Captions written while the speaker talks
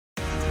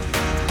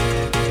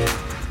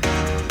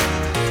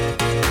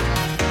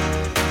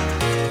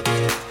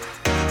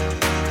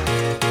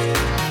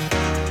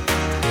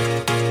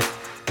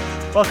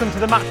Welcome to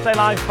the Matchday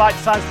Live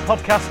bite-sized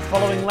podcast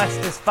following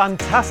Leicester's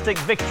fantastic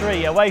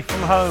victory away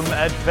from home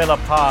at Villa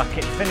Park.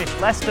 It finished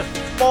Leicester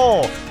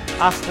 4,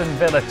 Aston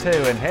Villa 2,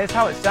 and here's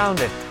how it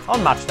sounded on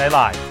Matchday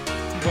Live.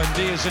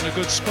 Buendia's in a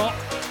good spot,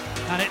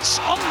 and it's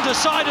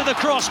underside of the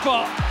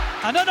crossbar,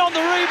 and then on the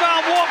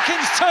rebound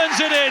Watkins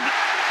turns it in.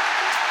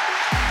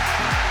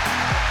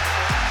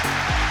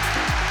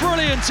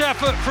 Brilliant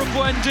effort from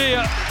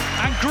Buendia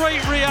and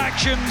great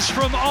reactions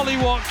from Ollie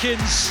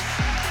Watkins,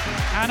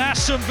 and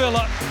Aston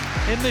Villa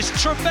in this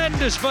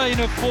tremendous vein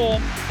of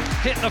form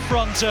hit the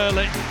front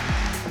early.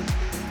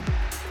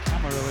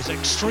 Camara was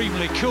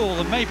extremely cool,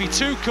 and maybe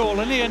too cool,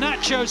 and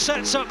Iheanacho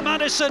sets up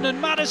Maddison,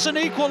 and Maddison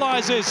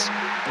equalises.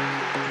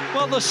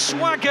 Well, the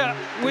swagger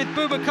with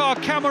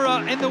Boubacar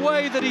Camara in the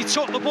way that he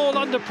took the ball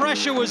under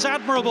pressure was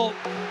admirable,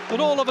 but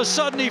all of a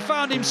sudden he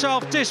found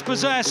himself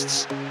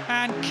dispossessed,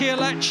 and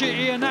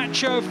Kelechi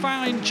Iheanacho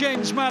found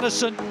James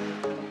Maddison.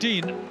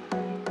 Dean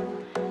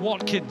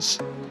Watkins.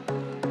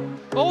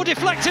 Oh,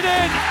 deflected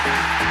in!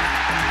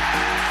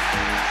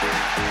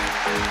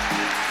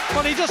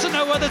 Well, he doesn't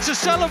know whether to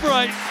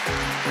celebrate.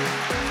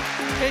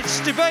 It's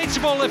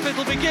debatable if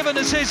it'll be given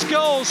as his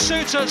goal.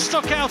 Suter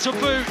stuck out a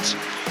boot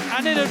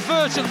and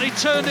inadvertently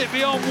turned it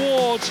beyond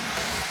Ward.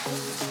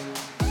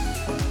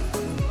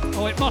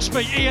 Oh, it must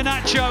be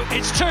Iheanacho.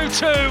 It's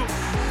 2-2.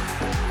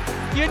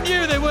 You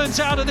knew they weren't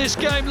out of this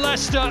game,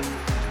 Leicester.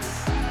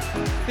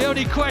 The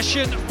only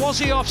question, was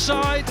he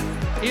offside?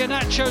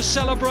 Iheanacho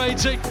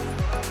celebrating.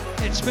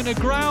 It's been a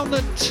ground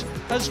that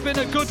has been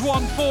a good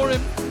one for him,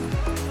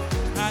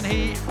 and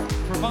he,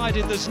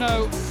 provided there's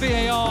no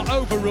VAR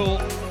overrule,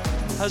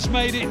 has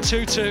made it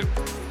 2-2.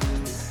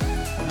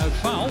 No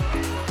foul.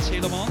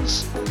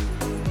 Tielemans.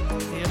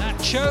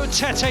 Iheanacho,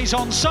 Tete's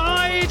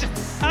onside,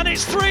 and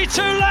it's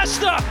 3-2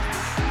 Leicester.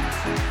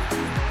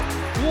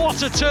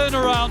 What a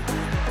turnaround,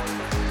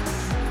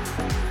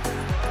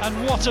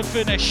 and what a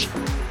finish.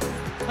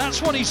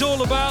 That's what he's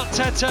all about,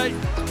 Tete.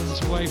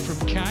 It's away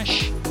from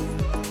Cash.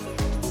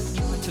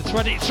 To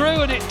thread it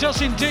through, and it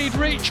does indeed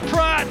reach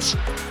Pratt,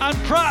 and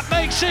Pratt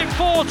makes it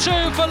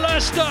 4-2 for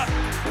Leicester,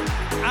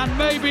 and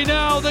maybe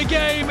now the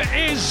game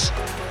is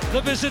the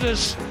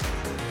visitors.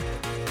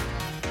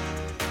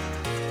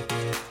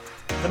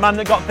 The man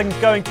that got things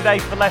going today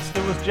for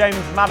Leicester was James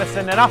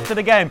Maddison, and after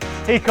the game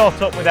he caught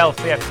up with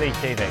LCFC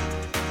TV.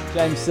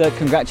 James,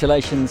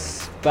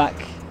 congratulations back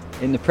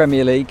in the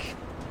Premier League.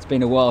 It's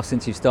been a while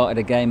since you've started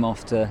a game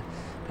after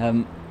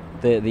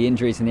the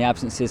injuries and the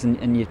absences,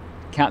 and you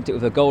capped it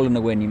with a goal and a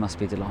win. You must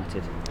be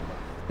delighted.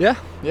 Yeah,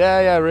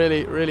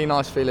 really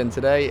nice feeling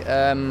today.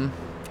 I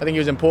think it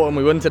was important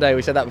we won today.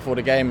 We said that before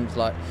the game. It's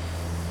like,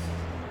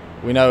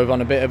 we know we're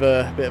on a bit of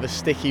a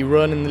sticky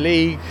run in the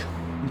league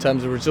in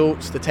terms of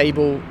results. The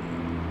table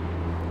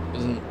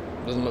doesn't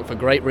look for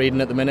great reading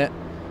at the minute,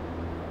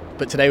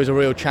 but today was a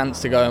real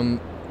chance to go and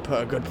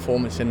put a good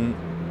performance in.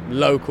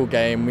 Local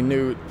game. We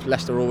knew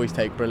Leicester we always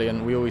take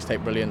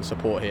brilliant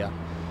support here,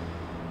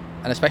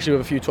 and especially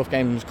with a few tough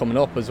games coming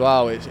up as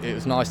well, it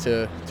was nice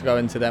to go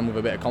into them with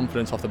a bit of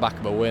confidence off the back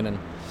of a win. And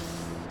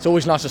it's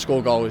always nice to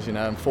score goals,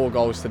 and 4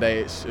 goals today,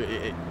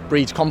 it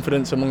breeds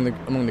confidence among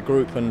the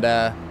group, and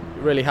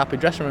really happy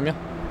dressing room.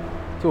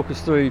 Talk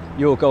us through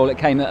your goal. It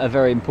came at a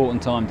very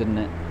important time, didn't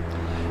it?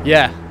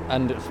 Yeah,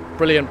 and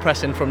brilliant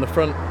pressing from the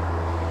front.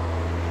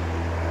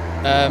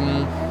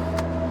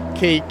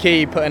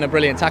 Key put in a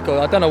brilliant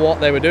tackle. I don't know what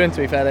they were doing, to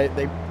be fair.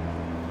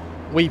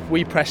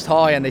 We pressed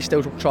high and they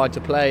still tried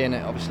to play, and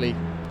it obviously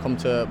come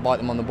to bite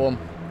them on the bum.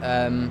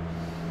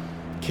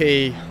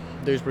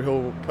 Dewsbury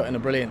Hall put in a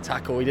brilliant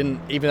tackle. He didn't,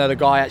 even though the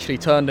guy actually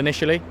turned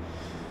initially,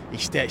 he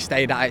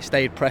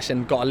stayed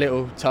pressing, got a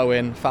little toe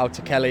in, fouled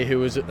to Kelly, who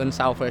was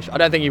unselfish. I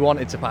don't think he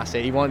wanted to pass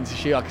it. He wanted to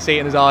shoot. I could see it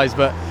in his eyes,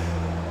 but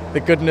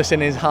the goodness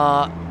in his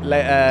heart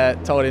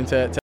told him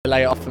to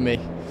lay it off for me.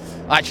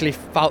 I actually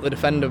felt the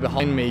defender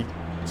behind me,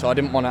 so I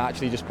didn't want to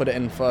actually just put it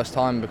in first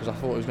time because I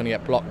thought it was going to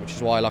get blocked, which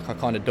is why I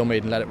kind of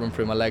dummied and let it run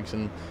through my legs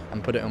and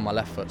put it on my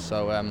left foot.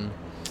 So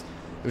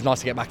it was nice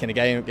to get back in the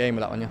game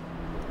with that one. Yeah.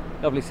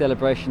 Lovely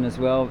celebration as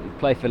well. You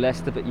play for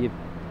Leicester, but you're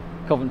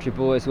Coventry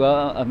boy as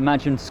well. I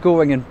imagine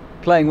scoring and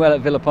playing well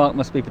at Villa Park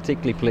must be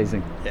particularly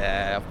pleasing.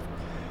 Yeah,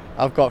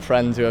 I've got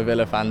friends who are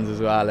Villa fans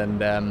as well,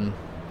 and I'm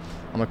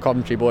a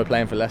Coventry boy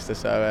playing for Leicester,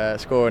 so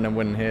scoring and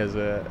winning here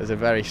is a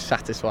very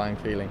satisfying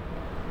feeling.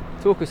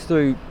 Talk us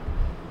through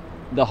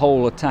the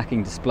whole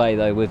attacking display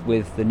though,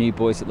 with the new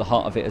boys at the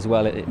heart of it as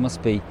well. It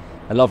must be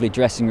a lovely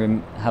dressing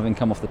room, having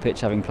come off the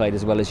pitch, having played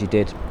as well as you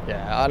did.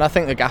 Yeah, and I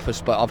think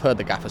I've heard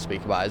the gaffer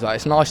speak about it as well.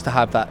 It's nice to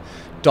have that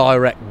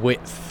direct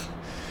width.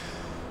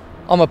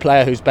 I'm a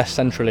player who's best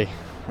centrally,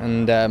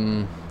 and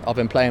I've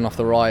been playing off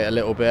the right a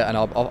little bit, and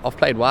I've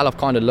played well. I've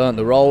kind of learnt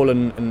the role,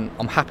 and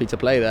I'm happy to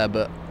play there,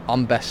 but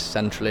I'm best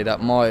centrally. That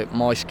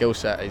my skill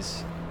set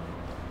is,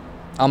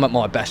 I'm at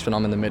my best when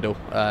I'm in the middle,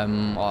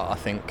 I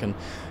think, and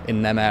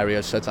in them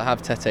areas. So to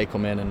have Tete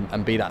come in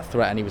and be that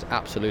threat, and he was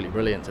absolutely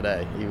brilliant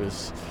today. He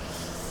was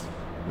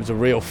was a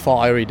real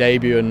fiery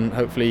debut, and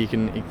hopefully he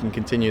can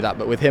continue that.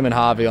 But with him and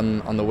Harvey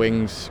on the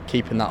wings,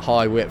 keeping that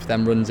high width,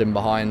 then runs in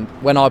behind.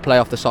 When I play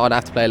off the side, I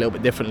have to play a little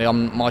bit differently.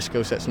 My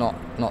skill set's not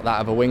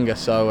that of a winger,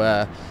 so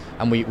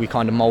and we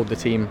kind of mould the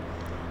team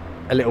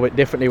a little bit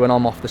differently when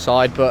I'm off the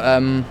side. But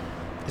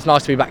it's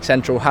nice to be back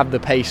central, have the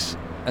pace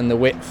and the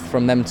width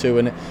from them two,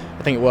 and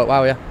I think it worked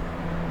well, yeah.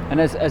 And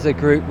as a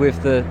group,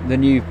 with the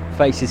new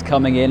faces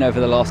coming in over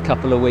the last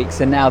couple of weeks,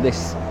 and now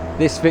this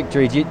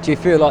victory, do you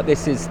feel like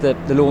this is the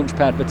launch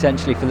pad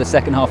potentially for the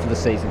second half of the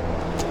season?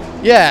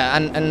 Yeah,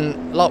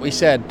 and like we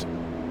said,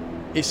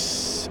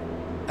 it's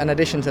an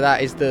addition to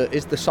that is the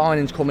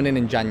signings coming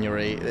in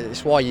January.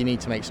 It's why you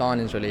need to make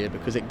signings, really,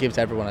 because it gives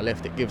everyone a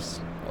lift. It gives,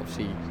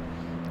 obviously,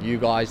 you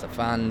guys, the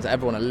fans,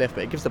 everyone a lift,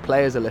 but it gives the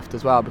players a lift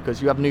as well,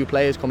 because you have new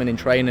players coming in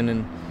training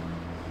and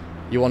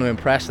you want to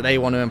impress, they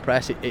want to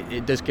impress.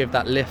 It does give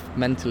that lift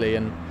mentally,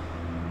 and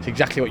it's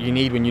exactly what you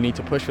need when you need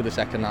to push for the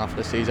second half of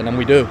the season, and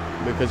we do,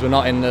 because we're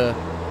not in the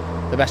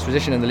best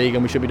position in the league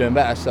and we should be doing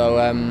better. So,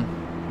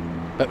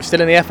 but we're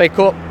still in the FA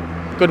Cup.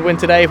 Good win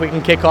today if we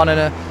can kick on,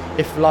 and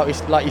if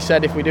like you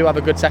said, if we do have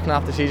a good second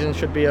half of the season, it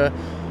should be a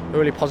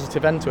really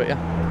positive end to it.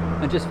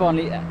 Yeah. And just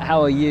finally,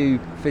 how are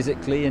you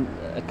physically? In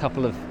a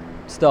couple of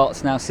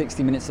starts now,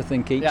 60 minutes I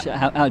think each.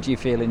 Yeah. How do you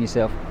feel in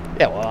yourself?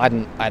 Yeah, well, I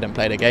hadn't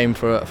played a game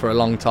for a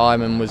long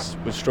time and was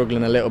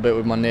struggling a little bit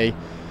with my knee.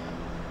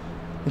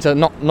 And so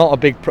not a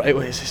big.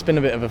 It's been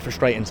a bit of a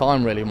frustrating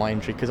time, really, my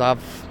injury, because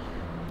I've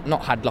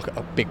not had like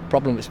a big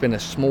problem. It's been a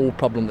small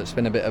problem that's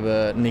been a bit of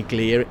a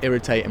niggly,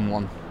 irritating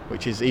one,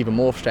 which is even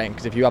more frustrating,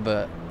 because if you have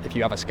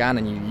a scan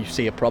and you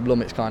see a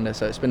problem, it's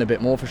it's been a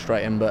bit more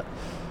frustrating. But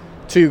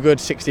 2 good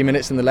 60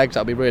 minutes in the legs,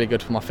 that'll be really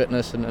good for my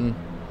fitness and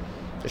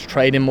just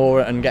training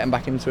more and getting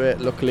back into it.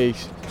 Luckily,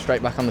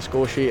 straight back on the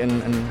score sheet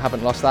and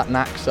haven't lost that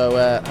knack, so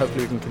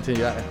hopefully we can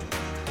continue that.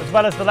 As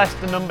well as the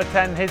Leicester number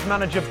 10, his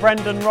manager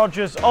Brendan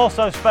Rodgers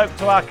also spoke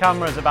to our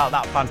cameras about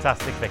that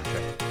fantastic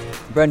victory.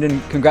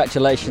 Brendan,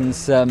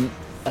 congratulations. A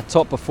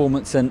top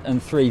performance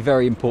and 3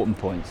 very important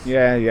points.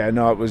 Yeah,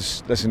 no, it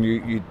was, listen,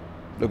 you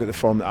look at the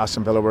form that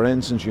Aston Villa were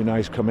in since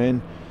Unai's come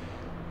in,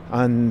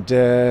 and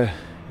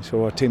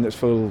so a team that's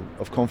full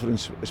of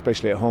confidence,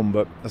 especially at home,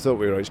 but I thought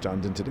we were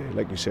outstanding today.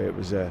 Like you say, it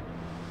was a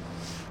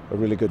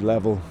really good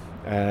level.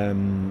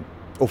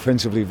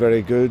 Offensively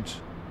very good.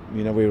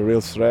 You know, we were a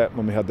real threat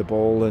when we had the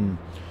ball and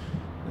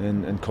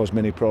caused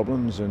many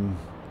problems, and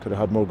could have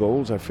had more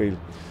goals, I feel.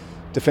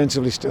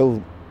 Defensively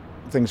still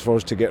things for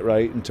us to get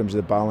right in terms of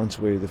the balance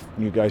with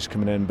the new guys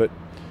coming in, but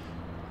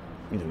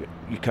you know,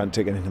 you can't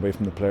take anything away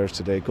from the players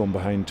today. Going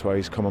behind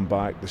twice, coming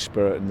back, the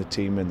spirit in the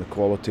team and the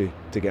quality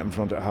to get in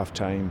front at half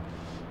time.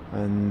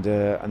 And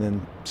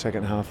then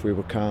second half we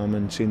were calm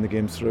and seeing the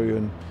game through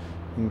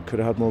and could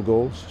have had more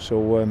goals.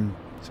 So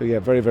yeah,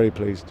 very, very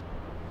pleased.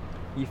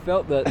 You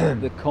felt that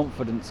the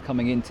confidence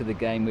coming into the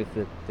game with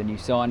the new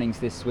signings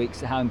this week.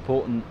 So how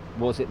important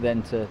was it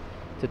then to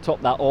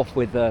top that off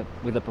with a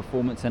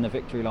performance and a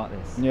victory like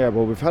this? Yeah,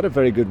 well, we've had a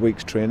very good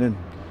week's training.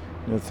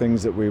 You know,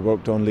 things that we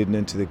worked on leading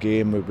into the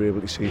game, we were able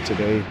to see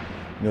today.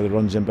 You know, the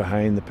runs in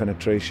behind, the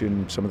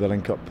penetration, some of the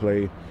link-up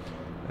play.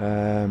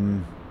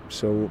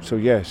 So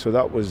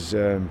that was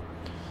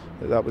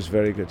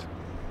very good.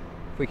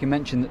 If we can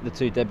mention that the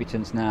 2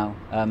 debutants now,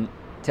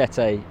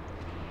 Tete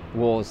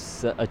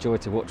was a joy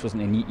to watch,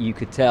 wasn't he? And you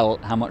could tell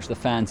how much the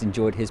fans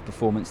enjoyed his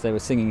performance. They were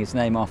singing his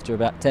name after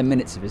about 10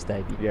 minutes of his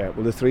debut. Yeah,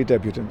 well, the 3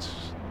 debutants,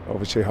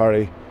 obviously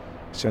Harry,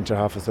 centre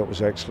half, I thought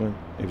was excellent.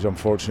 He was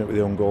unfortunate with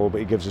the own goal, but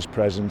he gives us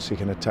presence, he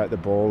can attack the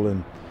ball,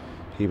 and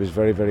he was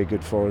very, very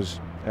good for us.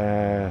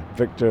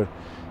 Victor,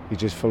 he's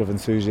just full of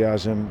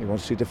enthusiasm, he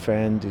wants to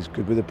defend, he's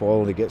good with the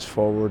ball, he gets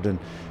forward, and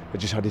I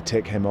just had to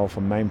take him off.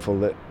 I'm mindful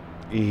that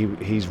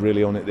he's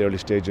really on at the early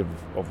stage of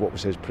what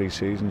was his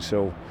pre-season,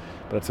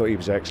 but I thought he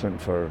was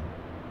excellent for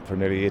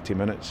nearly 80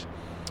 minutes.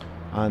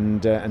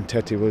 And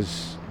Tete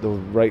was the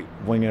right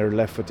winger,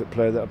 left-footed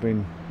player that I've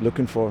been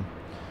looking for.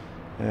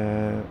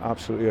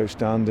 Absolutely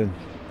outstanding,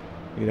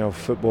 you know,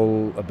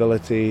 football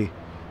ability,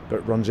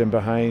 but runs in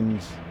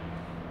behind,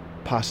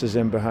 passes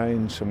in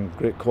behind, some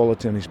great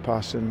quality in his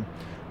passing,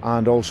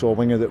 and also a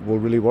winger that will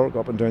really work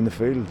up and down the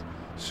field.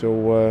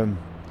 So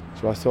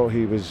I thought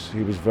he was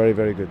very,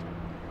 very good.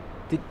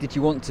 Did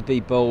you want to be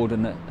bold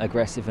and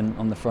aggressive and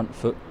on the front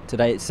foot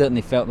today? It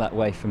certainly felt that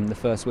way from the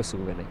first whistle,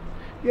 really.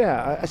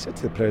 Yeah, I said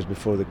to the players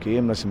before the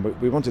game, listen,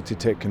 we wanted to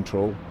take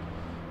control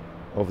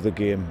of the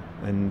game,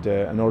 and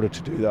in order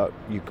to do that,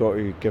 you've got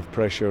to give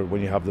pressure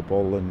when you have the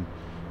ball and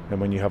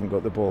when you haven't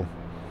got the ball.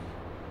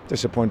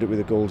 Disappointed with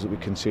the goals that we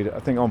conceded. I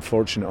think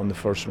unfortunate on the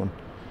first one,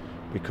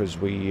 because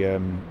we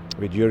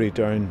had Yuri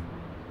down,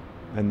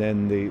 and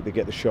then they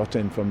get the shot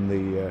in from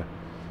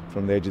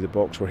the edge of the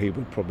box where he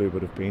probably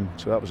would have been.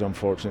 So that was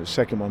unfortunate. The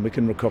second one, we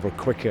can recover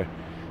quicker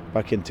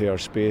back into our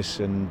space,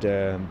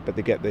 but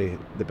they get the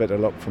bit of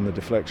luck from the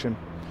deflection.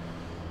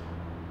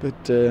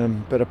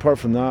 But apart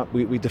from that,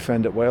 we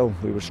defended well.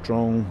 We were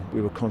strong,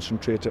 we were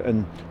concentrated,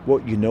 and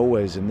what you know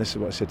is, and this is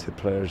what I said to the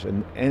players,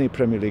 in any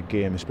Premier League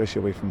game,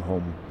 especially away from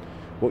home,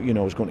 what you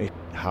know is going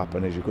to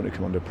happen is you're going to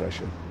come under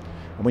pressure.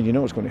 And when you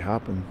know it's going to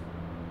happen,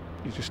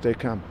 you just stay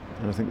calm.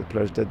 And I think the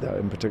players did that,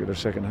 in particular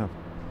second half.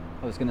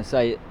 I was going to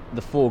say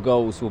the 4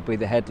 goals will be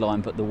the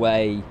headline, but the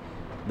way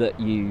that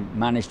you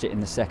managed it in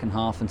the second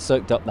half and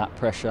soaked up that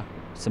pressure,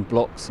 some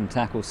blocks, some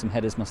tackles, some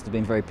headers, must have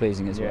been very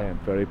pleasing as well. Yeah,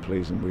 very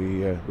pleasing.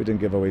 We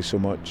didn't give away so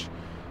much.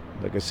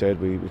 Like I said,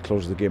 we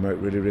closed the game out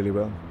really, really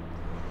well.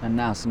 And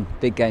now some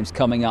big games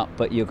coming up,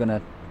 but you're going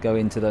to go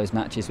into those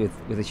matches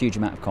with a huge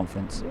amount of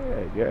confidence.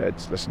 Yeah.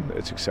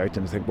 It's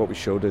exciting. I think what we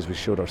showed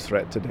our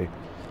threat today.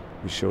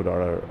 We showed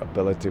our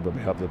ability when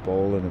we have the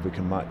ball, and if we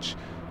can match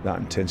that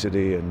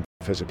intensity and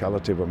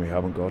physicality when we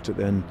haven't got it,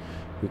 then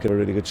we could have a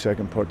really good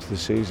second part to the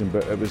season.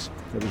 But it was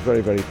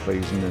very, very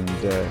pleasing, and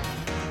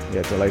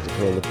delighted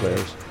for all the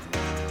players.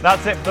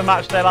 That's it for the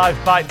Matchday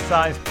Live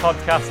bite-sized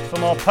podcast. For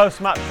more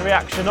post-match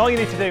reaction, all you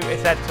need to do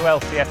is head to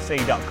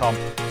lcfc.com.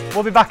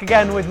 We'll be back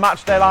again with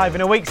Matchday Live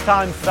in a week's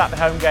time for that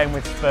home game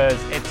with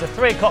Spurs. It's a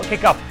 3 o'clock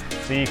kick-off,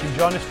 so you can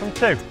join us from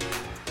 2.